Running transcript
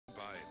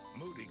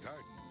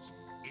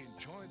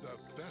Enjoy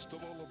the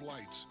Festival of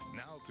Lights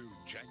now through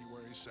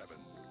January 7th.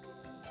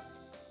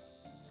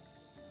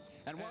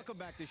 And welcome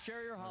back to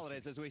Share Your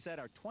Holidays, as we said,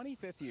 our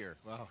 25th year.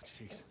 Oh,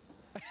 jeez.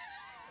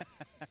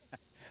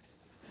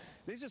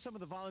 These are some of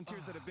the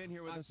volunteers that have been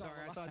here with us. I'm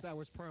sorry, I thought that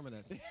was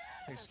permanent.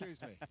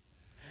 Excuse me.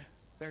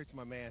 There's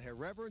my man here,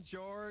 Reverend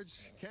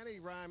George,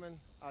 Kenny Ryman.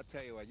 I'll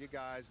tell you what, you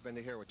guys been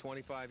here with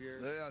 25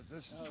 years? Yeah,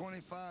 this is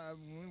 25.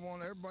 We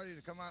want everybody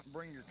to come out and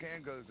bring your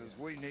canned goods because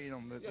we need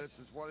them. This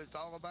is what it's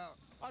all about.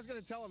 I was going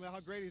to tell him how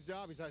great his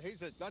job is. He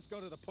said, let's go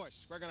to the push.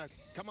 We're going to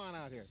come on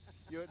out here.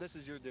 This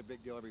is your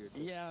big deal every year.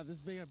 Yeah, this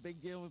is a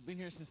big deal. We've been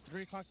here since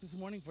 3 o'clock this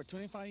morning for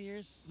 25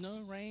 years.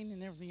 Snow, rain,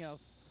 and everything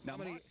else. Now,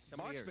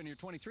 Mark's been here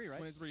 23, right?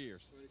 23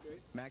 years. 23?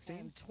 Maxine?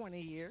 And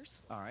 20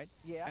 years. All right.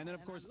 Yeah. And then,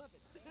 of course,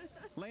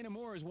 Lena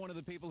Moore is one of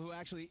the people who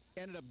actually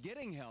ended up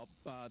getting help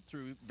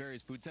through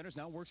various food centers,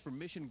 now works for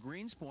Mission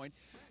Greenspoint.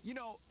 You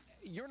know,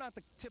 you're not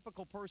the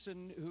typical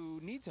person who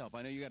needs help.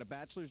 I know you got a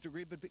bachelor's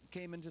degree, but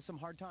came into some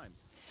hard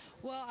times.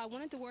 Well, I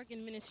wanted to work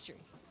in ministry,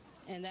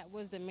 and that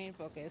was the main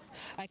focus.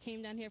 I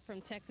came down here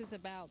from Texas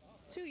about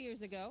 2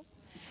 years ago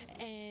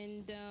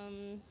and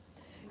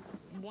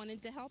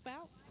wanted to help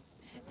out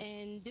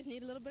and just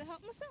need a little bit of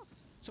help myself.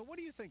 So what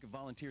do you think of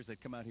volunteers that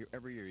come out here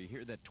every year? You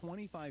hear that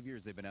 25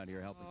 years they've been out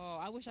here helping. Oh,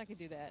 I wish I could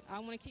do that. I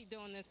want to keep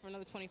doing this for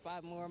another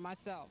 25 more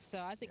myself. So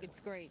I think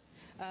it's great.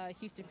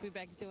 Houston Food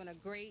Bank is doing a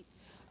great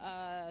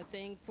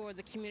thing for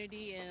the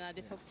community, and I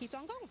just hope it keeps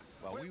on going.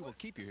 Well, we will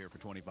keep you here for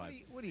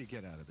 25. What do you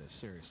get out of this,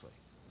 seriously?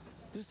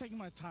 Just taking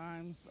my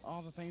times,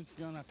 all the things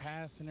going to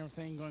pass and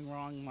everything going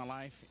wrong in my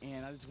life,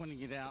 and I just want to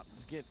get out,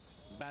 just get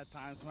bad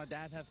times. My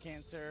dad has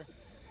cancer,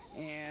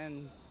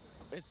 and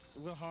it's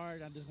real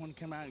hard. I just want to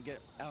come out and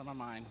get out of my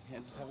mind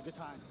and just have a good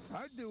time.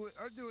 I do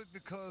it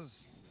because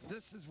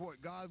this is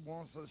what God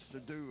wants us to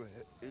do,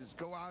 is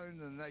go out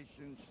into the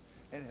nations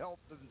and help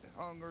the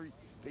hungry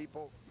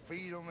people,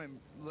 feed them and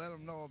let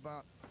them know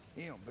about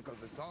him, because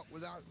it's all,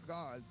 without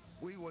God,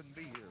 we wouldn't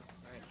be here.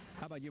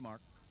 How about you,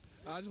 Mark?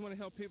 I just want to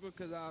help people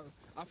because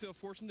I feel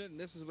fortunate, and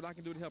this is what I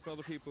can do to help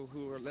other people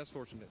who are less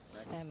fortunate.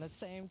 And the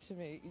same to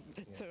me,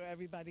 to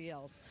everybody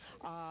else.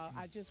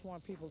 I just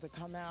want people to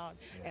come out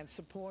and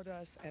support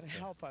us and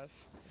help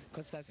us,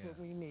 because that's what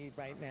we need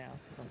right now.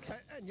 Okay.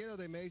 And you know,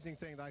 the amazing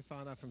thing that I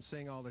found out from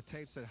seeing all the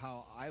tapes, that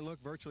how I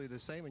look virtually the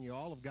same and you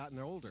all have gotten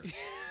older.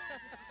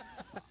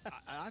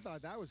 I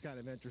thought that was kind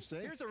of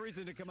interesting. Here's a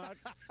reason to come out.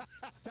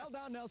 Tell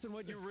Don Nelson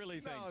what you really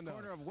think. No.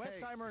 Corner of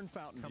Westheimer and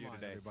Fountain View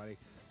today. Everybody.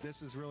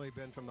 This has really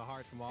been from the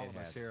heart from all of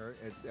us here.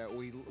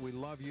 We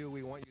love you.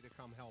 We want you to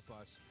come help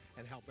us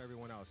and help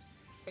everyone else.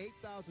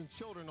 8,000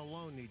 children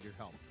alone need your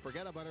help.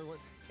 Forget about everyone.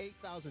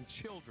 8,000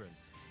 children.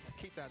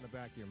 Keep that in the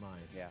back of your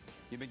mind. Yeah.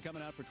 You've been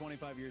coming out for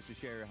 25 years to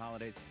share your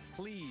holidays.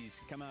 Please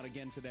come out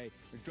again today.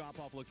 There's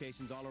drop-off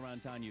locations all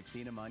around town. You've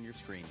seen them on your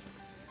screen.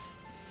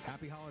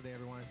 Happy holiday,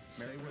 everyone.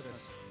 Stay with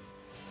us.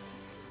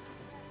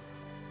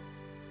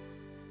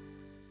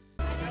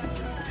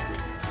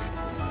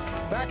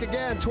 Back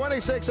again,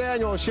 26th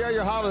annual Share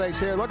Your Holidays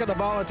here. Look at the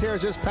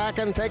volunteers just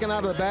packing, taking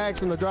out of the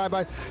bags in the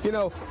drive-by. You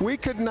know, we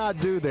could not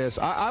do this.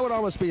 I would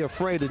almost be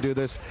afraid to do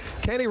this.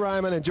 Kenny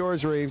Ryman and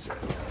George Reeves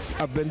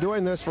have been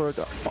doing this for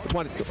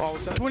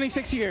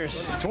 26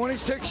 years.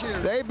 26 years.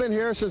 They've been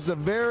here since the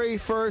very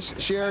first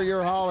Share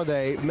Your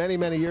Holiday many,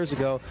 many years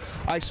ago.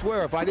 I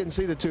swear, if I didn't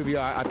see the two of you,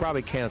 I'd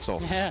probably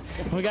cancel. Yeah,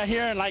 we got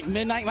here at like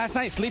midnight last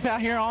night, sleep out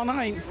here all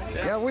night.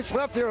 Yeah, we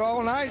slept here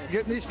all night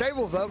getting these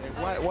tables up.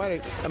 Why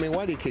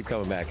do you keep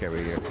coming back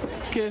every year?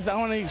 Because I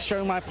want to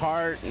show my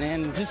part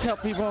and just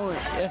help people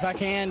if I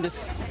can.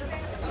 It's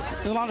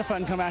a lot of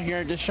fun to come out here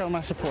and just show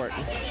my support.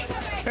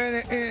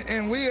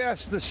 And we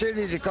asked the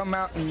city to come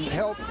out and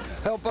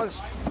help us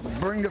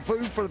bring the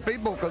food for the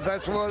people, because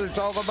that's what it's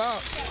all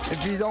about.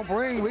 If you don't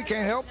bring, we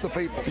can't help the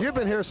people. You've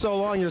been here so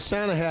long, your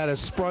Santa hat has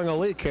sprung a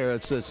leak here.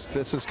 This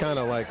is kind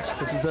of like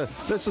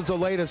this is the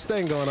latest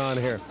thing going on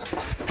here.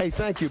 Hey,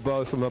 thank you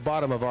both from the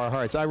bottom of our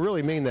hearts. I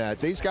really mean that.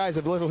 These guys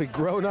have literally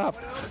grown up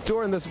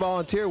doing this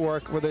volunteer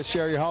work with this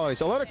Share Your Holidays.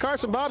 So Lena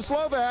Carson, Bob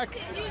Slovak.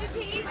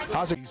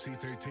 How's it?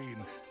 Ch.13.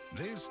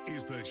 This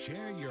is the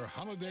Share Your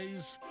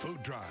Holidays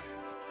Food Drive.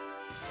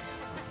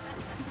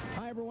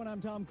 Hi, everyone.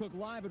 I'm Tom Cook,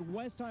 live at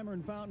Westheimer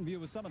and Fountain View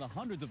with some of the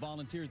hundreds of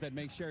volunteers that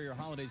make Share Your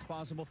Holidays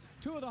possible.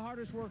 Two of the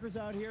hardest workers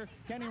out here,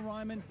 Kenny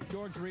Ryman,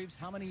 George Reeves.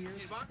 How many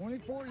years?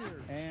 24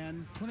 years.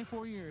 And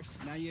 24 years.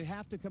 now you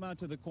have to come out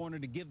to the corner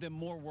to give them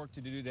more work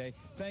to do today.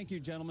 Thank you,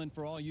 gentlemen,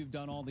 for all you've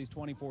done all these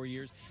 24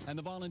 years. And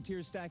the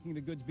volunteers stacking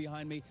the goods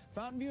behind me,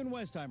 Fountain View and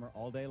Westheimer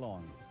all day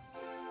long.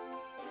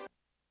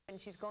 And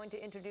she's going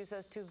to introduce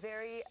us to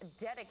very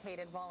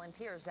dedicated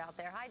volunteers out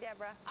there. Hi,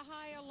 Deborah.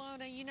 Hi,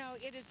 Alona. You know,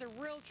 it is a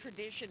real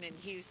tradition in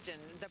Houston,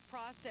 the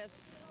process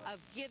of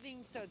giving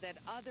so that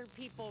other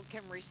people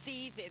can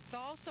receive. It's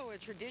also a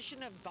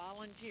tradition of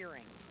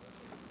volunteering.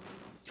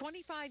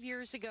 25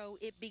 years ago,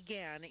 it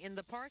began in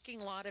the parking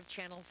lot of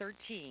Channel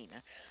 13,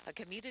 a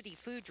community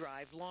food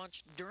drive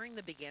launched during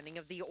the beginning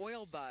of the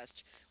oil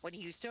bust, when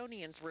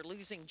Houstonians were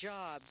losing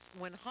jobs,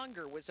 when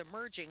hunger was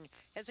emerging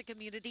as a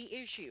community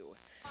issue.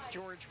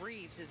 George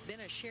Reeves has been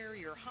a Share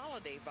Your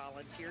Holiday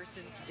volunteer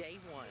since day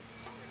one.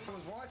 I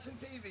was watching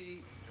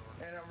TV,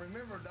 and I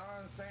remember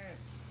Don saying,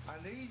 I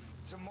need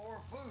some more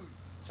food.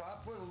 So I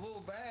put a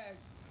little bag,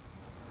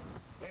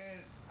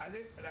 and I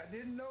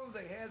didn't know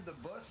they had the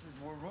buses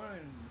were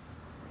running.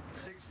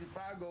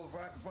 65 goes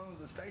right in front of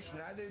the station.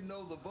 I didn't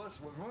know the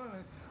bus was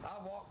running. I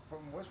walked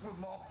from Westwood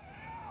Mall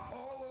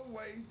all the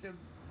way to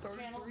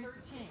 33. Channel 13.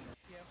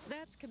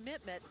 That's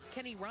commitment.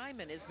 Kenny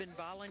Ryman has been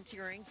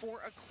volunteering for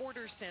a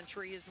quarter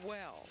century as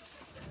well.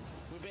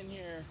 We've been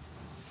here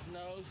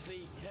snow,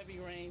 sleet, heavy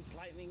rains,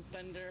 lightning,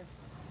 thunder,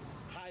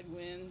 high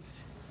winds,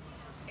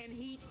 And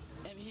heat.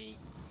 and heat.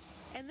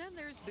 And then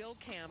there's Bill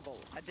Campbell,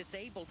 a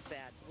disabled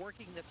vet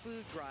working the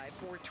food drive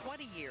for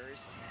 20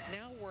 years,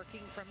 now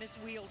working from his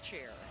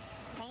wheelchair.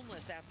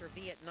 Homeless after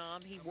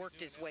Vietnam, he worked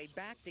his way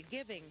back to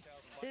giving,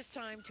 this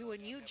time to a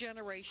new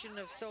generation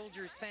of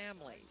soldiers'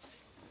 families.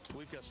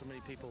 We've got so many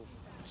people,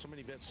 so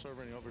many vets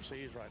serving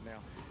overseas right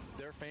now.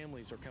 Their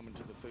families are coming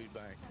to the food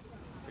bank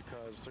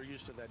because they're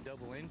used to that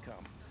double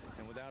income.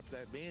 And without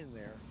that being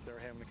there, they're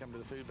having to come to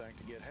the food bank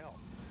to get help.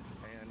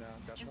 And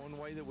that's one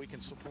way that we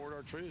can support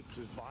our troops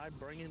is by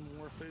bringing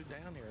more food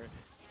down here.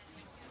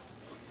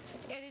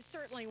 It is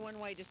certainly one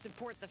way to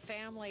support the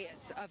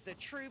families of the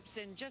troops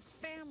and just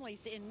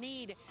families in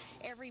need.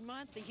 Every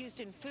month, the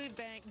Houston Food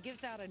Bank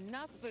gives out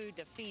enough food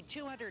to feed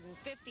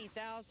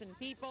 250,000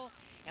 people.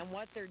 And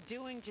what they're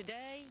doing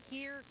today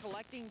here,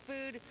 collecting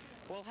food,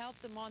 will help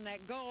them on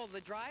that goal.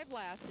 The drive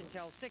lasts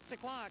until 6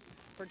 o'clock.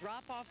 For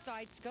drop-off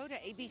sites, go to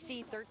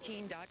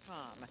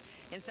abc13.com.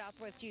 In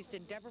Southwest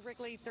Houston, Deborah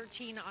Wrigley,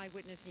 13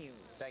 Eyewitness News.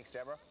 Thanks,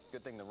 Deborah.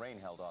 Good thing the rain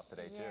held off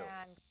today, too.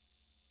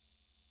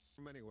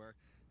 From anywhere.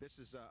 This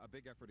is a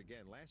big effort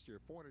again. Last year,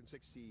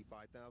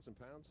 465,000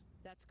 pounds.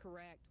 That's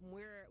correct.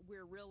 We're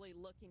really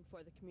looking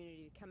for the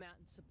community to come out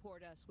and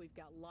support us. We've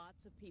got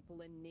lots of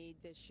people in need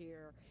this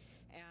year,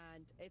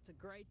 and it's a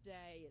great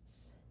day.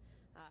 It's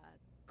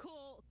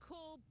cool,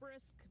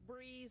 brisk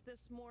breeze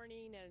this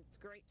morning, and it's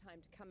a great time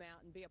to come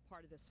out and be a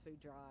part of this food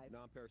drive.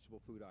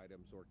 Non-perishable food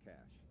items or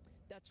cash.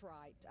 That's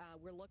right.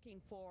 We're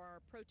looking for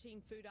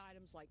protein food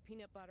items like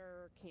peanut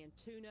butter, canned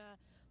tuna,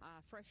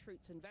 fresh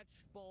fruits and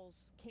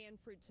vegetables, canned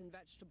fruits and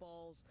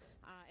vegetables,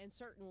 and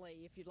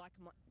certainly if you'd like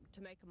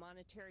to make a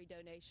monetary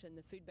donation,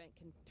 the food bank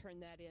can turn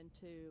that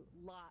into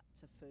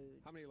lots of food.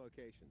 How many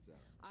locations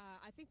now?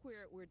 I think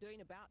we're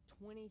doing about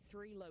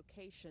 23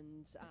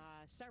 locations,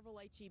 several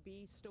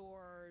HEB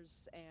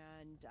stores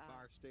and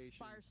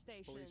fire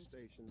stations,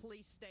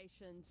 police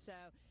stations, so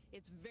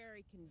it's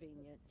very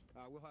convenient.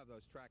 We'll have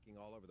those tracking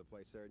all over the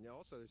place there. And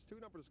also, there's two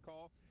numbers to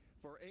call.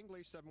 For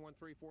English,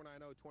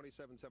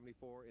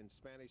 713-490-2774. In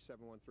Spanish,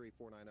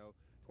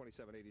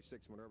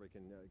 713-490-2786. Minerva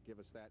can give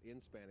us that in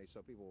Spanish,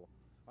 so people,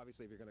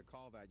 obviously, if you're going to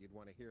call that, you'd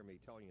want to hear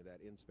me telling you that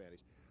in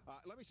Spanish.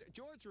 Let me say,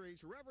 George Reeves,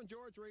 Reverend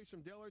George Reeves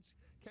from Dillard's,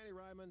 Kenny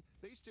Ryman,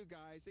 these two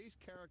guys,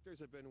 these characters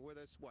have been with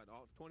us, what,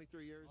 all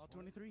 23 years? All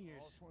 23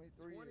 years. All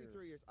 23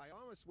 years. I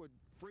almost would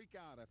freak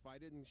out if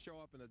I didn't show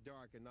up in the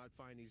dark and not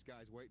find these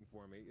guys waiting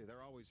for me.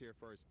 They're always here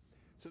first.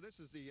 So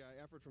this is the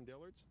effort from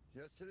Dillard's?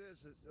 Yes, it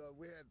is.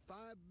 We had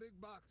 5 big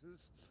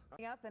boxes.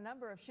 Out the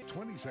number of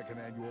 22nd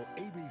annual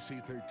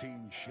ABC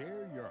 13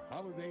 Share Your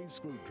Holidays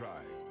Food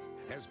Drive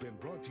has been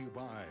brought to you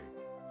by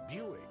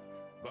Buick,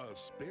 the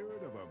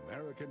spirit of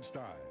American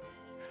style,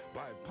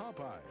 by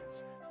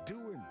Popeyes,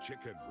 doing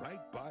chicken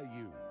right by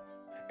you,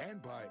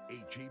 and by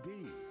HEB,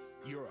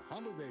 your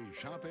holiday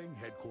shopping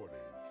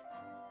headquarters.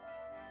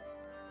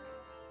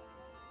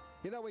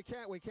 You know, we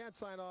can't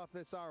sign off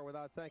this hour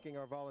without thanking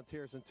our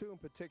volunteers, and two in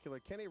particular,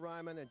 Kenny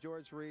Ryman and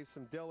George Reeves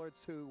from Dillard's,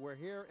 who were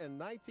here in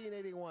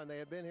 1981. They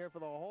had been here for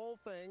the whole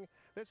thing.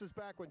 This is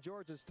back when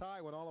George's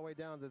tie went all the way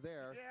down to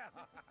there. Yeah.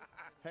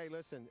 Hey,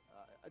 listen,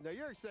 now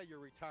you're saying you're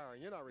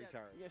retiring. You're not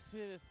retiring. Yes, it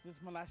is. This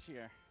is my last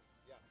year.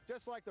 Yeah.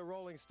 Just like the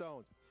Rolling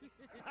Stones.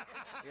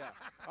 Yeah.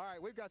 All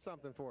right, we've got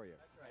something for you.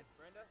 That's right.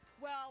 Brenda?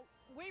 Well,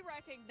 we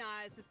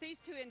recognize that these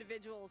two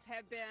individuals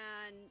have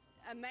been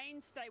a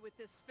mainstay with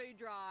this food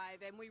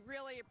drive, and we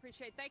really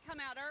appreciate. They come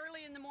out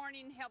early in the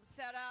morning, help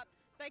set up.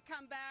 They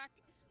come back.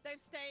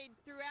 They've stayed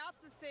throughout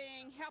the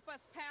thing, help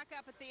us pack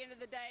up at the end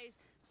of the day.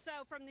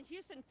 So from the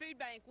Houston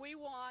Food Bank, we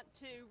want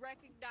to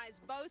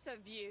recognize both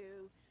of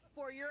you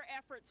for your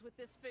efforts with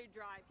this food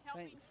drive,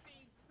 helping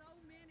feed so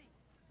many.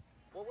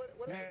 Well,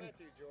 what has it meant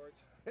to you, George?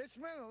 It's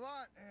meant a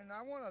lot, and I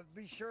want to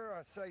be sure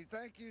I say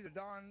thank you to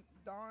Don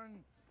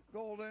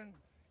Golden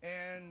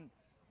and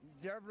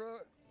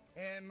Deborah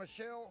and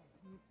Michelle.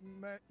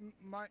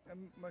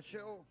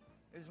 Michelle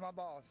is my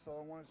boss, so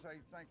I want to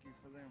say thank you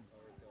for them.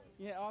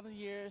 Yeah, all the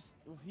years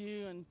with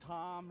you and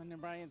Tom and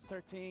everybody at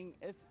 13,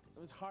 it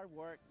was hard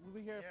work. We'd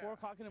be here at 4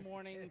 o'clock in the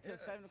morning until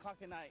 7 o'clock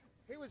at night.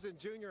 He was in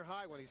junior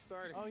high when he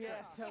started. Oh,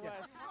 yes, it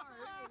was.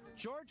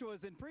 George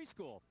was in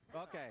preschool.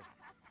 Okay.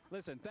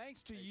 Listen, thanks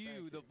to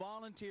you, the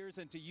volunteers,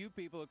 and to you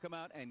people who come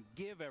out and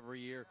give every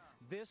year.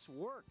 This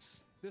works.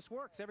 This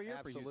works every year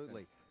for Houston.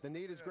 Absolutely. The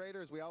need is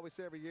greater, as we always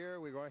say every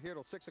year. We are here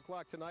till 6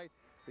 o'clock tonight.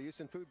 The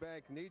Houston Food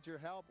Bank needs your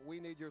help. We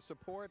need your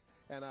support,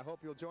 and I hope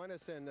you'll join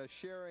us in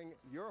sharing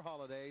your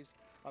holidays,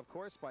 of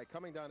course, by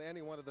coming down to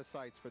any one of the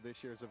sites for this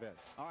year's event.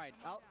 All right.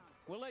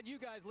 We'll let you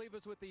guys leave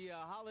us with the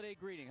holiday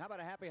greeting. How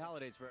about a happy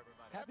holidays for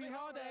everybody? Happy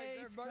holidays,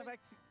 everybody.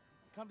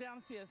 Come down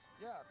and see us.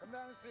 Yeah, come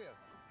down and see us.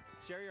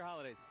 Share your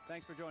holidays.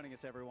 Thanks for joining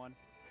us, everyone.